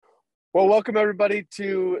Well, welcome everybody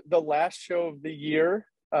to the last show of the year,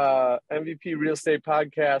 MVP Real Estate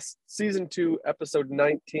Podcast, Season 2, Episode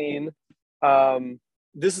 19.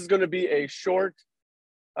 This is going to be a short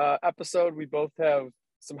episode. We both have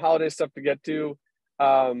some holiday stuff to get to.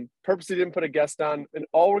 Purposely didn't put a guest on, and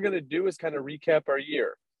all we're going to do is kind of recap our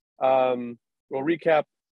year. We'll recap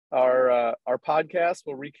our podcast.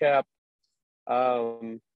 We'll recap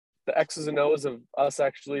the X's and O's of us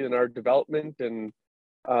actually in our development and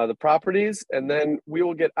the properties, and then we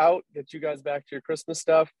will get you guys back to your Christmas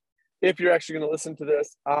stuff. If you're actually going to listen to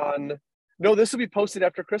this this will be posted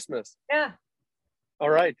after Christmas. Yeah.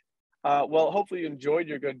 All right. Well, hopefully you enjoyed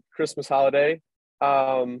your good Christmas holiday.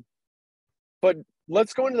 But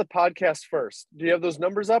let's go into the podcast first. Do you have those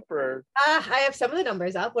numbers up or? I have some of the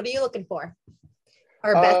numbers up. What are you looking for?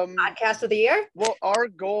 Our best podcast of the year? Well, our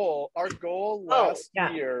goal last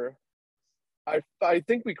year, I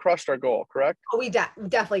think we crushed our goal, correct? Oh, we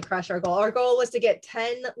definitely crushed our goal. Our goal was to get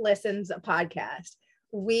 10 listens a podcast.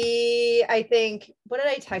 I think, what did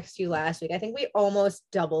I text you last week? I think we almost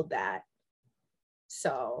doubled that.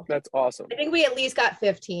 So that's awesome. I think we at least got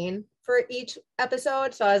 15 for each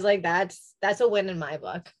episode. So I was like, that's a win in my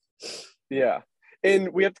book. Yeah.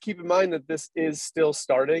 And we have to keep in mind that this is still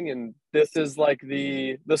starting, and this is like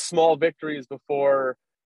the small victories before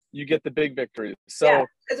you get the big victories. So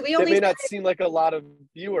it may not seem like a lot of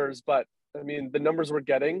viewers, but I mean, the numbers we're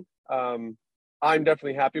getting, I'm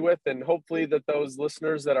definitely happy with, and hopefully that those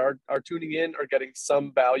listeners that are tuning in are getting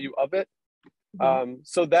some value of it.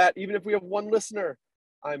 So that even if we have one listener,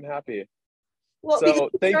 I'm happy. Well, so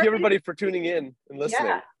thank you everybody for tuning in and listening.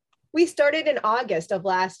 Yeah. We started in August of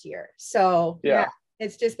last year. So yeah,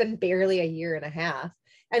 it's just been barely a year and a half.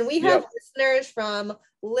 And we have listeners from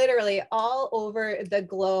literally all over the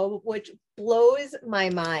globe, which blows my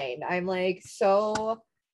mind. I'm like so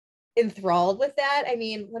enthralled with that. I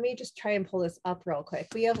mean, let me just try and pull this up real quick.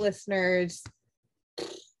 We have listeners.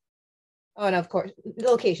 Oh, and of course,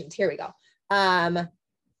 locations. Here we go.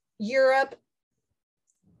 Europe,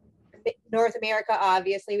 North America,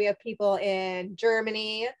 obviously. We have people in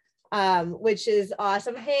Germany, which is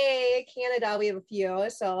awesome. Hey, Canada, we have a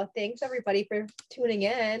few. So thanks everybody for tuning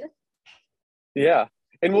in. Yeah.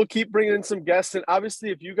 And we'll keep bringing in some guests. And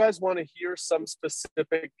obviously, if you guys want to hear some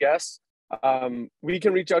specific guests, we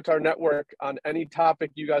can reach out to our network on any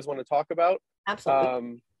topic you guys want to talk about.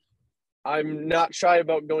 Absolutely. I'm not shy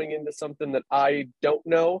about going into something that I don't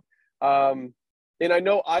know. And I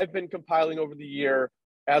know I've been compiling over the year,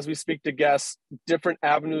 as we speak to guests, different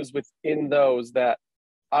avenues within those that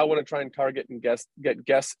I want to try and target and get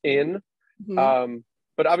guests in.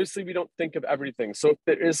 But obviously we don't think of everything. So if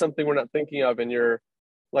there is something we're not thinking of and you're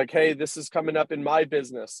like, hey, this is coming up in my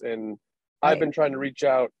business and I've been trying to reach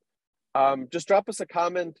out, just drop us a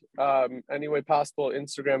comment any way possible,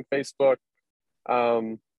 Instagram, Facebook,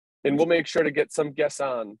 and we'll make sure to get some guests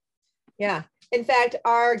on. Yeah. In fact,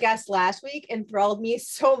 our guest last week enthralled me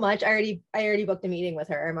so much. I already booked a meeting with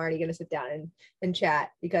her. I'm already going to sit down and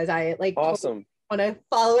chat because I awesome. Want to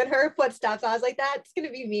follow in her footsteps. I was like, that's going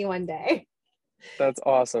to be me one day. That's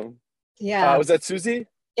awesome. Yeah. Was that Susie?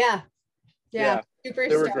 Yeah. Super.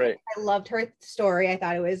 They were great. I loved her story. I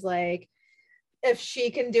thought it was like, if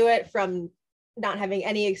she can do it from not having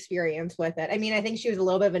any experience with it. I mean, I think she was a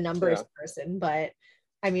little bit of a numbers person, but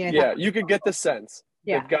I mean, you could get the sense.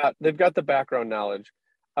 Yeah. They've got the background knowledge.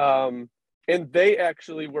 And they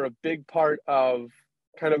actually were a big part of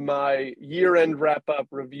kind of my year-end wrap-up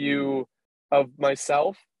review of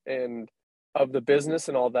myself and of the business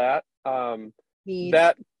and all that.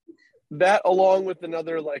 That along with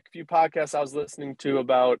another few podcasts I was listening to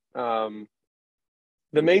about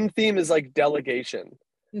the main theme is delegation.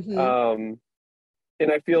 And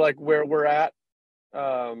I feel like where we're at,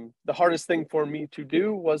 the hardest thing for me to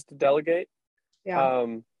do was to delegate.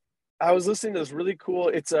 I was listening to this really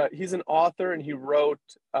cool, he's an author and he wrote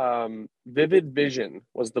Vivid Vision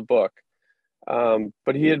was the book.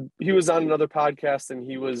 But he was on another podcast and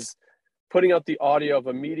he was putting out the audio of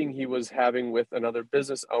a meeting he was having with another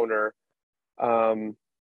business owner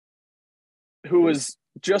who was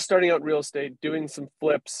just starting out in real estate, doing some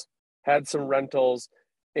flips, had some rentals,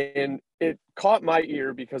 and it caught my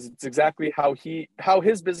ear because it's exactly how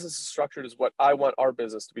his business is structured is what I want our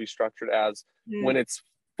business to be structured as when it's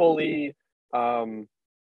fully I'll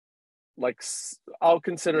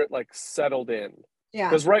consider it settled in.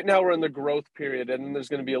 Because right now we're in the growth period and there's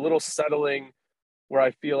going to be a little settling where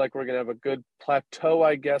I feel like we're going to have a good plateau,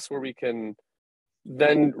 I guess, where we can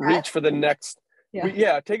then reach for the next.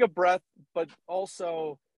 Take a breath, but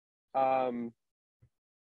also I'll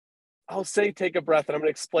say take a breath, and I'm going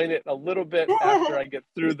to explain it a little bit after I get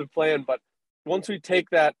through the plan. But once we take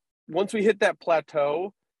that once we hit that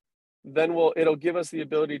plateau, then it'll give us the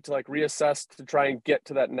ability to like reassess to try and get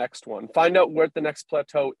to that next one, find out where the next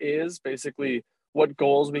plateau is, basically what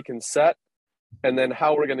goals we can set, and then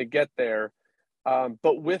how we're going to get there.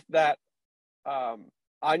 But with that,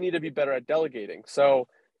 I need to be better at delegating. So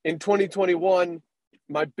in 2021,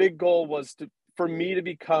 my big goal was for me to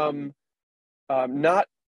become not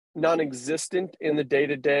non-existent in the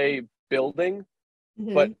day-to-day building,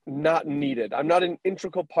 but not needed. I'm not an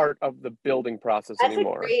integral part of the building process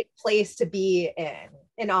anymore. That's a great place to be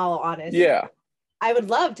in all honesty. Yeah. I would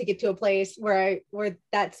love to get to a place where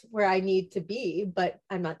that's where I need to be, but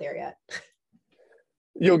I'm not there yet.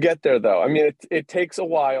 You'll get there though. I mean, it takes a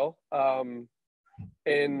while.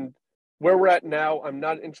 And where we're at now, I'm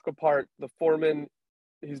not an integral part. The foreman,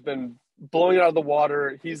 he's been blowing it out of the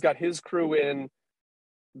water. He's got his crew in.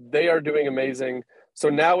 They are doing amazing. So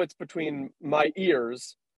now it's between my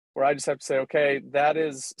ears where I just have to say, okay, that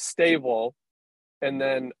is stable. And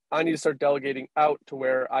then I need to start delegating out to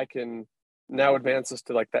where I can now advance us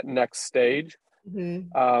to like that next stage.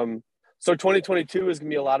 So 2022 is going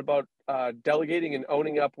to be a lot about delegating and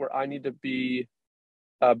owning up where I need to be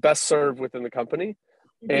best served within the company.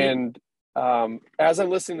 And as I'm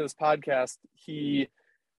listening to this podcast, he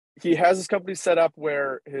has his company set up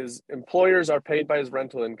where his employers are paid by his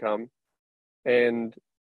rental income, and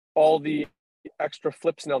all the extra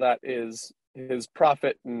flips now that is his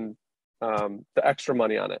profit and the extra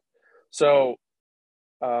money on it. So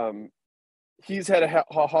he's had a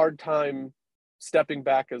hard time stepping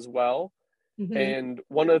back as well. And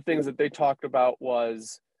one of the things that they talked about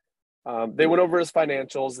was they went over his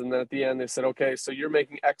financials, and then at the end they said, okay, so you're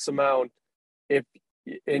making X amount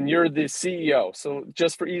and you're the CEO. So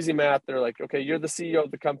just for easy math, they're like, okay, you're the CEO of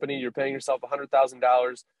the company. You're paying yourself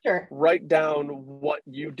 $100,000. Sure. Write down what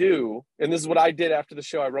you do. And this is what I did after the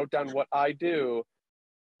show. I wrote down what I do.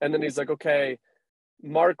 And then he's like, okay,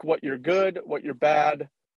 mark what you're good, what you're bad,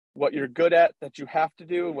 what you're good at that you have to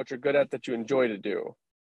do, and what you're good at that you enjoy to do.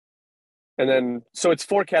 And then, so it's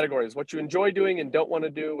 4 categories: what you enjoy doing and don't want to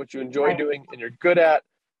do, what you enjoy doing and you're good at,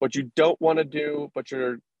 what you don't want to do, but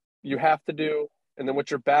you have to do, and then what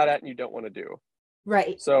you're bad at and you don't want to do.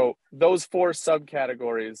 Right. So those 4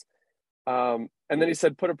 subcategories. And then he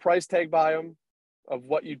said, put a price tag by them of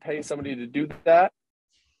what you'd pay somebody to do that.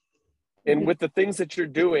 And with the things that you're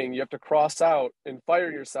doing, you have to cross out and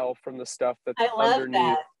fire yourself from the stuff that's underneath.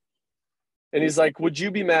 That. And he's like, would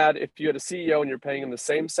you be mad if you had a CEO and you're paying him the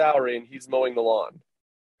same salary and he's mowing the lawn?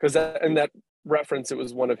 Because in that reference, it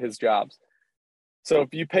was one of his jobs. So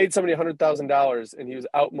if you paid somebody $100,000 and he was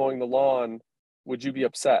out mowing the lawn, would you be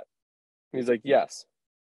upset? And he's like, yes.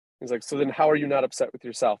 He's like, so then how are you not upset with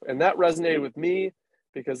yourself? And that resonated with me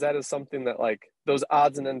because that is something that like those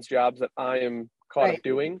odds and ends jobs that I am caught up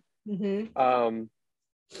doing.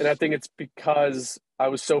 And I think it's because I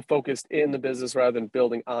was so focused in the business rather than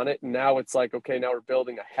building on it. And now it's like, okay, now we're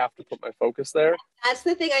building. I have to put my focus there. That's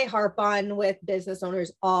the thing I harp on with business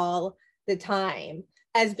owners all the time,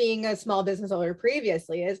 as being a small business owner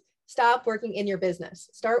previously, is stop working in your business.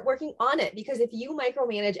 Start working on it. Because if you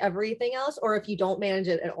micromanage everything else, or if you don't manage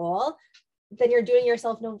it at all, then you're doing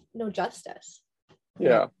yourself no justice.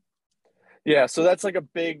 Yeah. Yeah. So that's like a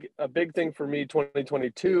big thing for me,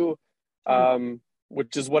 2022.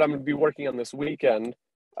 Which is what I'm going to be working on this weekend,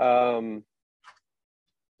 about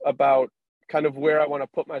kind of where I want to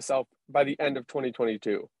put myself by the end of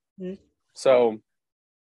 2022. So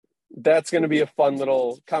that's going to be a fun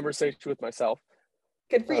little conversation with myself.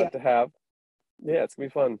 Good for you to have. Yeah, it's going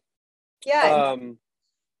to be fun. Yeah.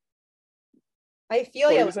 I feel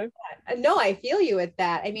you. No, I feel you with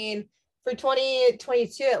that. I mean, for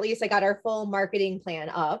 2022, at least I got our full marketing plan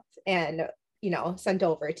up and, sent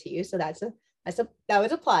over to you. So that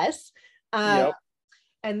was a plus. Yep.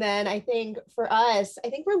 And then I think for us,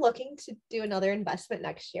 we're looking to do another investment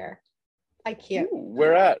next year. I can't. Ooh,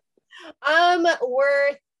 where at?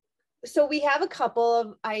 So we have a couple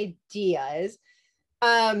of ideas.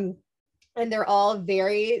 And they're all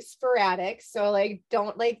very sporadic. So like,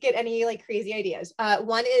 don't get any crazy ideas.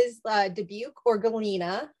 One is Dubuque or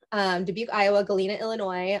Galena, Dubuque, Iowa, Galena,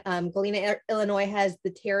 Illinois. Galena, Illinois has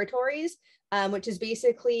the Territories, which is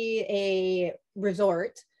basically a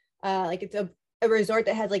resort. It's a resort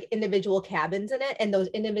that has individual cabins in it. And those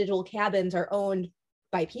individual cabins are owned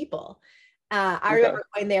by people. I remember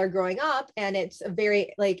going there growing up, and it's a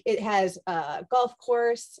very it has a golf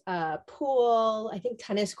course, pool, I think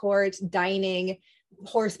tennis courts, dining,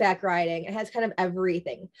 horseback riding. It has kind of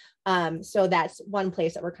everything. So that's one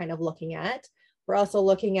place that we're kind of looking at. We're also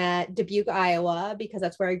looking at Dubuque, Iowa, because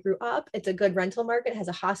that's where I grew up. It's a good rental market. It has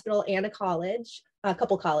a hospital and a college, a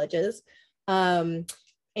couple colleges.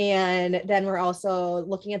 And then we're also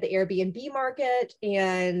looking at the Airbnb market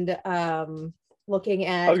and looking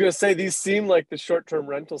at. I was going to say, these seem like the short-term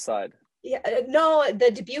rental side. Yeah, no,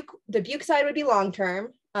 the Dubuque side would be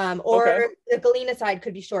long-term, or Okay. the Galena side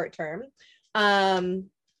could be short-term.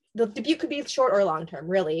 The Dubuque could be short or long-term,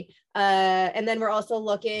 really. And then we're also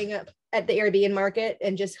looking at the Airbnb market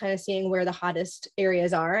and just kind of seeing where the hottest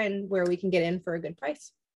areas are and where we can get in for a good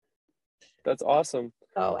price. That's awesome.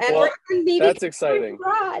 So, and well, that's exciting.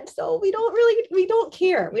 Abroad, so we don't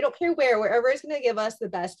care. We don't care wherever is going to give us the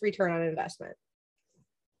best return on investment.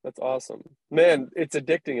 That's awesome, man. It's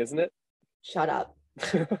addicting, isn't it? Shut up.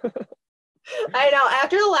 I know.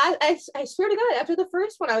 After the last, I swear to God, after the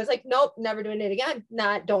first one, I was like, nope, never doing it again.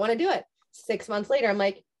 Don't want to do it. 6 months later, I'm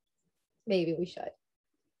like, maybe we should.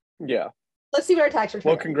 Yeah. Let's see what our tax return.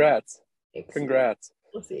 Well, congrats. Thanks. Congrats.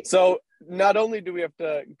 We'll see. So not only do we have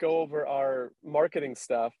to go over our marketing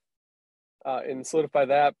stuff and solidify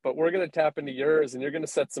that, but we're going to tap into yours, and you're going to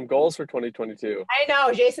set some goals for 2022. I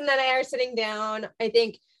know. Jason and I are sitting down. I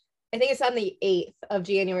think it's on the 8th of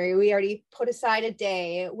January. We already put aside a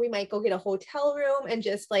day. We might go get a hotel room and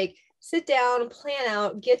just like sit down, plan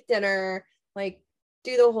out, get dinner, like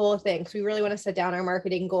do the whole thing. Because we really want to set down our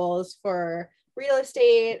marketing goals for real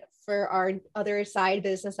estate, for our other side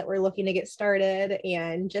business that we're looking to get started,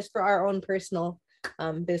 and just for our own personal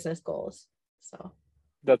business goals. So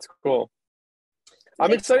that's cool.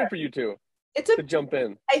 I'm excited for you two to jump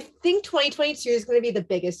in. I think 2022 is going to be the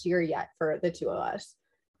biggest year yet for the two of us.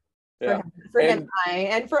 Yeah. For him and I,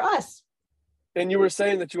 and for us. And you were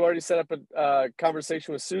saying that you already set up a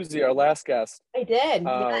conversation with Susie, our last guest. I did.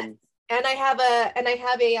 Yes. And I have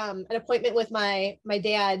an appointment with my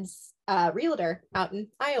dad's realtor out in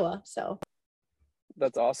Iowa. So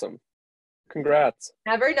that's awesome. Congrats.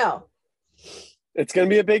 Never know. It's going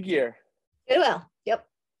to be a big year. It will. Yep.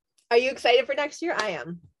 Are you excited for next year? I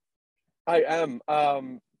am.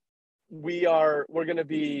 We're going to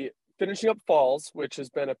be finishing up Falls, which has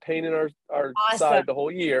been a pain in our awesome. side the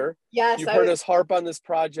whole year. Yes. You've heard us harp on this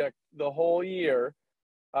project the whole year.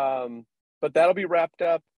 But that'll be wrapped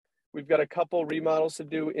up. We've got a couple remodels to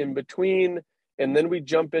do in between. And then we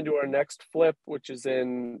jump into our next flip, which is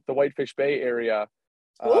in the Whitefish Bay area,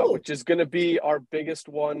 which is going to be our biggest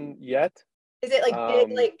one yet. Is it like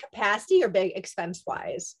big, like capacity, or big expense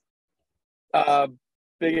wise?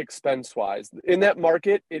 Big expense wise. In that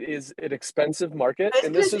market, it is an expensive market,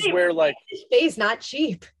 and this is where like Bay is not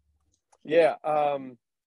cheap. Yeah,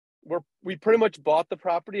 we pretty much bought the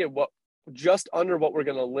property at just under what we're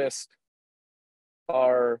going to list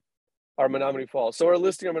our Menominee Falls. So we're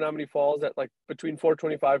listing our Menominee Falls at like between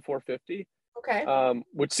 425, 450. Okay.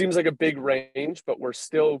 Which seems like a big range, but we're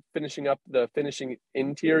still finishing up the finishing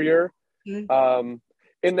interior. Mm-hmm.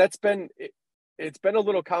 And that's it's been a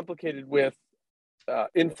little complicated with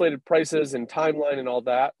inflated prices and timeline and all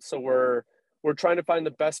that. So we're trying to find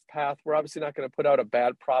the best path. We're obviously not going to put out a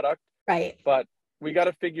bad product, right? But we got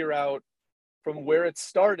to figure out from where it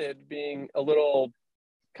started being a little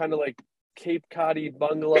kind of like Cape Cod-y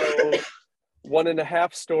bungalow,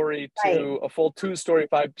 1.5 story to a full 2-story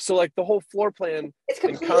 5. So like the whole floor plan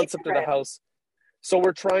and concept of the house. So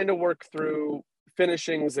we're trying to work through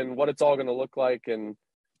finishings and what it's all going to look like. And,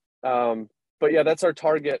 but yeah, that's our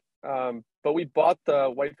target. But we bought the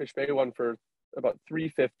Whitefish Bay one for about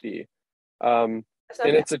 $350. And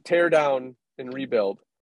it's a tear down and rebuild.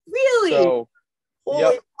 Really? So,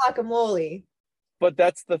 holy guacamole. But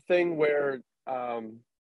that's the thing where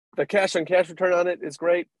the cash on cash return on it is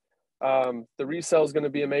great. The resale is going to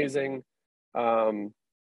be amazing. The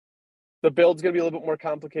build's going to be a little bit more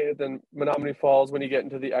complicated than Menominee Falls when you get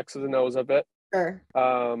into the X's and O's of it. Sure.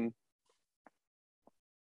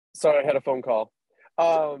 Sorry, I had a phone call.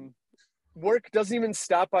 Work doesn't even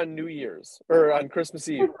stop on New Year's or on Christmas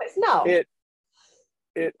Eve. No.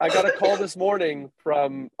 I got a call this morning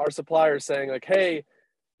from our supplier saying like, hey,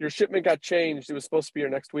 your shipment got changed. It was supposed to be here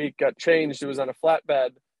next week, got changed. It was on a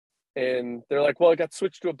flatbed. And they're like, well, it got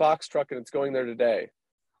switched to a box truck and it's going there today.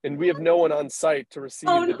 And we have no one on site to receive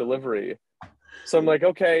the delivery. So I'm like,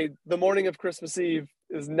 okay, the morning of Christmas Eve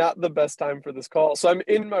is not the best time for this call. So I'm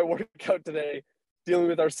in my workout today dealing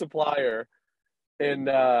with our supplier. And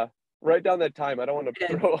right down that time, I don't want to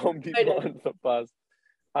throw Home Depot under the bus.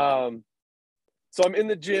 So I'm in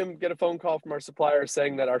the gym, get a phone call from our supplier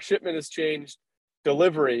saying that our shipment has changed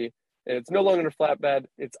delivery. And it's no longer a flatbed.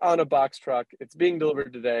 It's on a box truck. It's being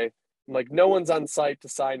delivered today. I'm like, no one's on site to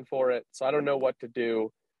sign for it. So I don't know what to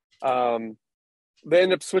do. They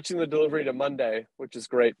end up switching the delivery to Monday, which is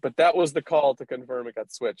great. But that was the call to confirm it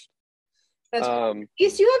got switched. At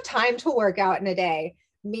least you have time to work out in a day.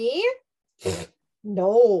 Me?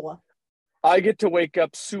 No. I get to wake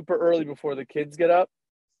up super early before the kids get up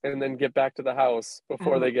and then get back to the house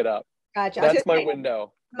before they get up. Gotcha. That's my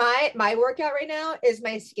window. My workout right now is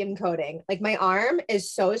my skin coating. Like my arm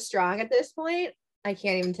is so strong at this point. I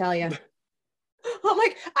can't even tell you. I'm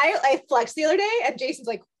like, I flexed the other day and Jason's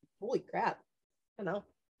like, holy crap. I don't know.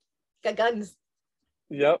 Got guns.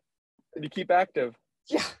 Yep. You keep active.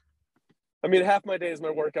 Yeah. I mean, half my days, my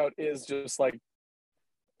workout is just like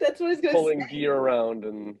that's what I was going pulling gear around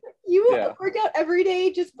and you work out every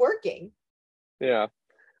day just working. Yeah.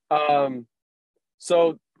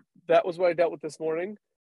 So that was what I dealt with this morning.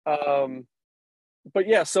 But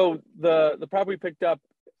yeah, so the property we picked up,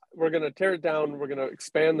 we're going to tear it down. We're going to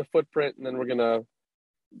expand the footprint, and then we're going to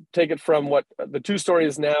take it from what the 2-story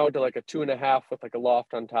is now to like a 2.5 with like a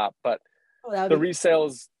loft on top. But the resale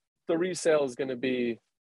is going to be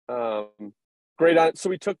great on it. So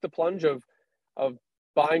we took the plunge of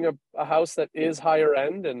buying a house that is higher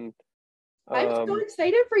end, and I'm so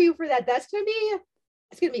excited for you for that. It's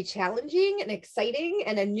gonna be challenging and exciting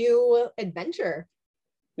and a new adventure.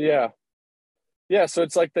 Yeah. So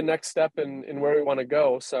it's like the next step in where we want to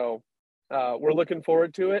go. So we're looking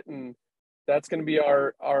forward to it, and that's going to be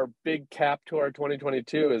our big cap to our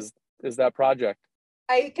 2022 is that project.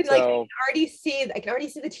 I can already see the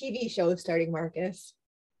TV show starting, Marcus.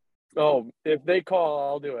 Oh, if they call,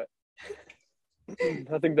 I'll do it.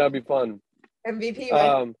 I think that'd be fun.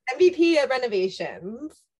 MVP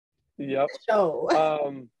renovations. Yep.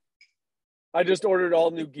 So I just ordered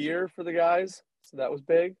all new gear for the guys, so that was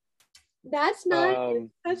big. That's nice.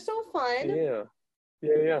 That's so fun.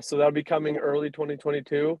 Yeah. So that'll be coming early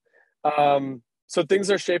 2022. So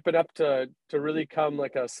things are shaping up to really come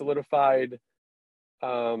like a solidified,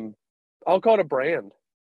 I'll call it a brand.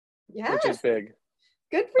 Yeah, which is big.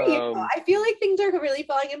 Good for you. I feel like things are really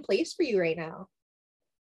falling in place for you right now.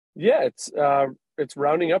 Yeah, it's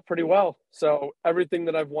rounding up pretty well. So everything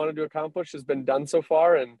that I've wanted to accomplish has been done so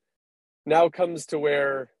far, and now comes to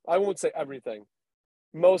where I won't say everything.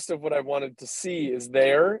 Most of what I wanted to see is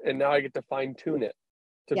there, and now I get to fine tune it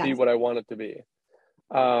to be what I want it to be.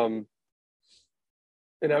 And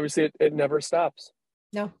obviously it never stops.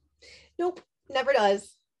 No. Nope. Never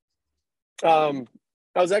does. I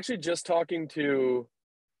was actually just talking to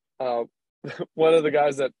one of the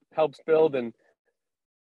guys that helps build, and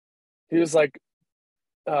he was like,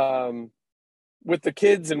 with the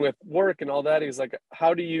kids and with work and all that, he's like,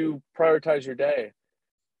 how do you prioritize your day?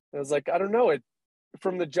 And I was like, I don't know.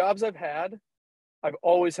 From the jobs I've had, I've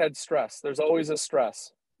always had stress. There's always a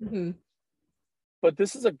stress. Mm-hmm. But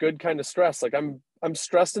this is a good kind of stress. Like I'm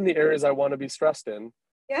stressed in the areas I want to be stressed in.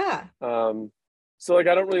 Yeah. So like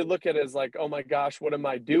I don't really look at it as like, oh my gosh, what am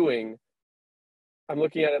I doing? I'm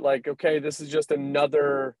looking at it like, okay, this is just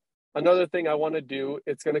another thing I want to do.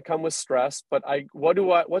 It's going to come with stress, but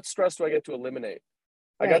what stress do I get to eliminate?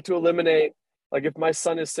 Right. I got to eliminate, like if my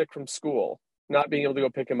son is sick from school, not being able to go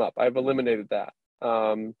pick him up, I've eliminated that.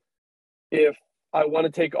 If I want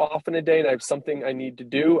to take off in a day and I have something I need to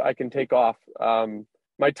do, I can take off.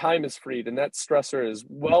 My time is freed, and that stressor is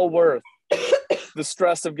well worth the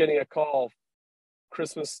stress of getting a call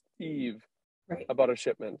Christmas Eve about a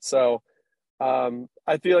shipment. So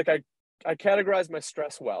I feel like I categorize my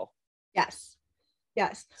stress well. Yes.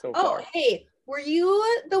 So far. Hey, were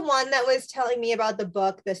you the one that was telling me about the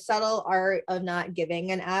book, The Subtle Art of Not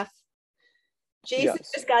Giving an F? Jason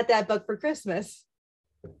just got that book for Christmas.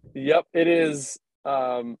 Yep, it is.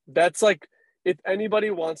 That's like, if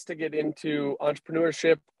anybody wants to get into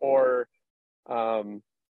entrepreneurship or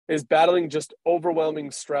is battling just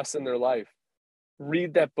overwhelming stress in their life,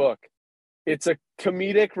 read that book. It's a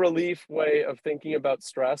comedic relief way of thinking about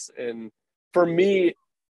stress. And for me,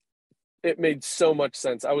 it made so much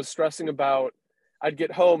sense. I was stressing about, I'd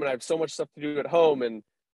get home and I have so much stuff to do at home. And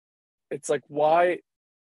it's like, why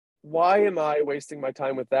am I wasting my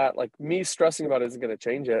time with that? Like, me stressing about it isn't going to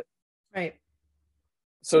change it. Right.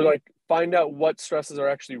 So like, find out what stresses are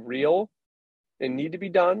actually real and need to be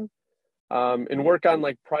done, and work on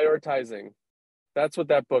like prioritizing. That's what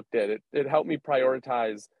that book did. It helped me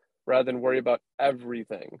prioritize rather than worry about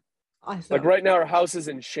everything. Awesome. Like right now, our house is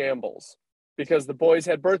in shambles because the boys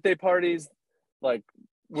had birthday parties. Like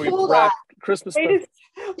we wrapped Christmas.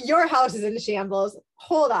 Your house is in shambles.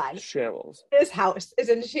 Hold on. Shambles. This house is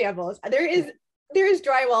in shambles. There is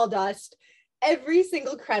drywall dust every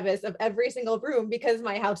single crevice of every single room because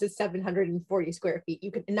my house is 740 square feet.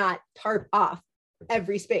 You could not tarp off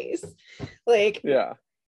every space. Like, yeah.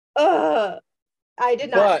 I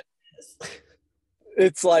did not. But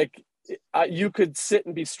it's like, you could sit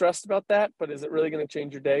and be stressed about that, but is it really going to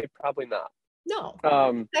change your day? Probably not. No.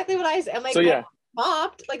 Exactly what I said. I'm like, so, yeah. I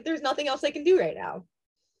mopped. Like, there's nothing else I can do right now.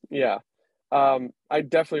 Yeah. I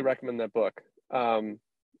definitely recommend that book.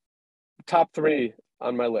 Top 3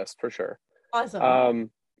 on my list for sure.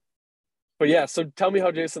 Awesome. But yeah, so tell me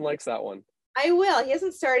how Jason likes that one. I will. He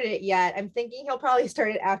hasn't started it yet. I'm thinking he'll probably start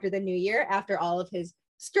it after the new year, after all of his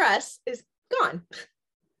stress is gone.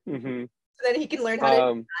 Mm-hmm. So then he can learn how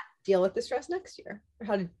to deal with the stress next year, or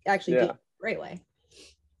how to actually do it the right way.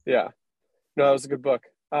 Yeah. No, that was a good book.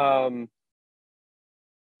 And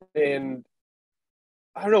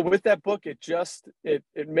I don't know, with that book, it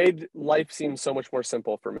made life seem so much more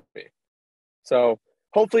simple for me. So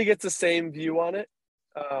hopefully he gets the same view on it.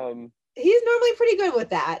 He's normally pretty good with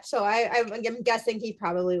that. So I'm guessing he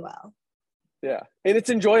probably will. Yeah. And it's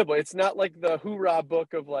enjoyable. It's not like the hoorah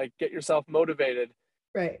book of like, get yourself motivated.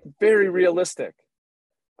 Right. Very realistic.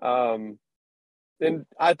 And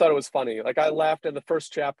I thought it was funny. Like I laughed in the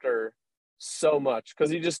first chapter so much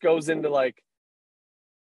because he just goes into like,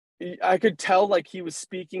 I could tell like he was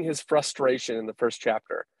speaking his frustration in the first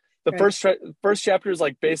chapter. The first chapter is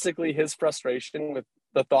like basically his frustration with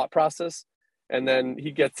the thought process. And then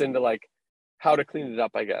he gets into like how to clean it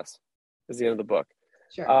up, I guess, is the end of the book.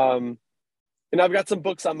 Sure. And I've got some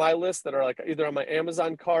books on my list that are like either on my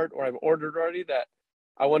Amazon cart or I've ordered already that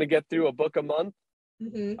I want to get through a book a month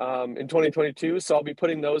in 2022. So I'll be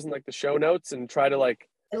putting those in like the show notes and try to like,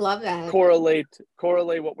 I love that. Correlate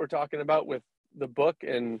what we're talking about with the book.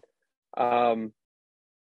 And I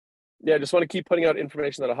just want to keep putting out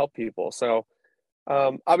information that'll help people. So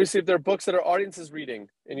obviously if there are books that our audience is reading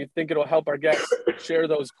and you think it'll help our guests, share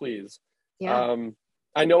those, please. Yeah.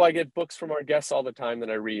 I know I get books from our guests all the time that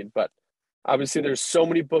I read, but obviously there's so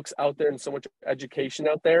many books out there and so much education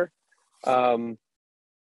out there,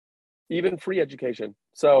 even free education.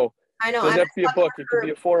 So I know it doesn't have to be a book. It could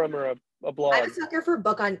be a forum or a blog. I'm a sucker for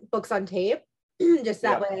books on tape. Just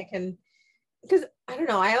that way I can, because I don't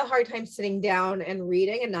know, I have a hard time sitting down and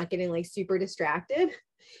reading and not getting like super distracted.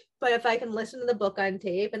 But if I can listen to the book on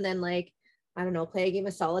tape and then like, I don't know, play a game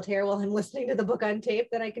of solitaire while I'm listening to the book on tape,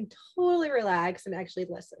 then I can totally relax and actually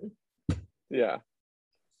listen. Yeah,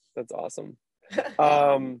 that's awesome.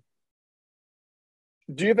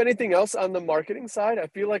 Do you have anything else on the marketing side? I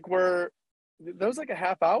feel like that was like a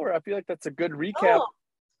half hour. I feel like that's a good recap. Oh,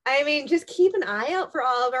 I mean, just keep an eye out for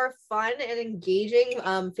all of our fun and engaging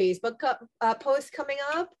Facebook posts coming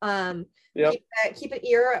up. Keep an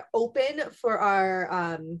ear open for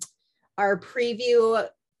our preview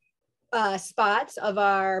spots of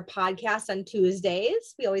our podcast on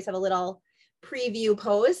Tuesdays. We always have a little preview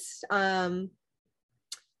post.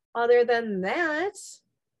 Other than that,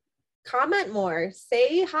 comment more,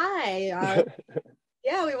 say hi.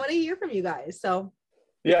 Yeah, we want to hear from you guys. So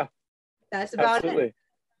yeah, that's about it.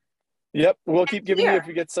 Yep, we'll keep giving you if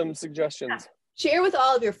you get some suggestions. Share with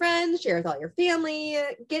all of your friends, share with all your family,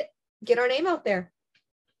 get our name out there.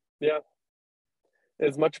 Yeah,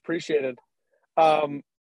 it's much appreciated. Well,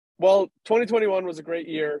 2021 was a great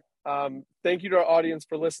year. Thank you to our audience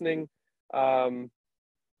for listening.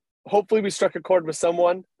 Hopefully we struck a chord with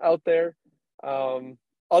someone out there,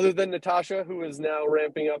 other than Natasha, who is now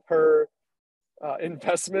ramping up her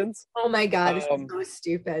investments. Oh my God, this is so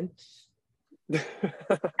stupid.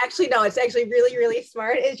 Actually, no, it's actually really, really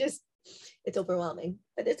smart. It's overwhelming,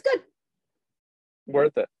 but it's good.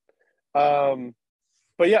 Worth it.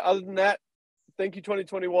 But yeah, other than that, thank you,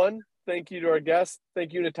 2021. Thank you to our guests.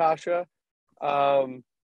 Thank you, Natasha.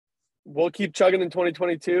 We'll keep chugging in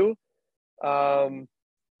 2022. I'm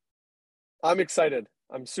excited.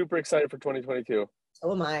 I'm super excited for 2022.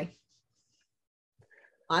 So am I.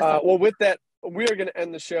 Awesome. Well, with that, we are going to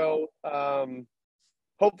end the show.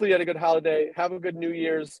 Hopefully you had a good holiday. Have a good New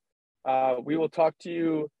Year's. We will talk to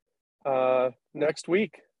you next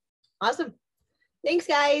week. Awesome. Thanks,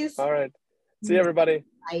 guys. All right. See you, everybody.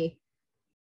 Bye.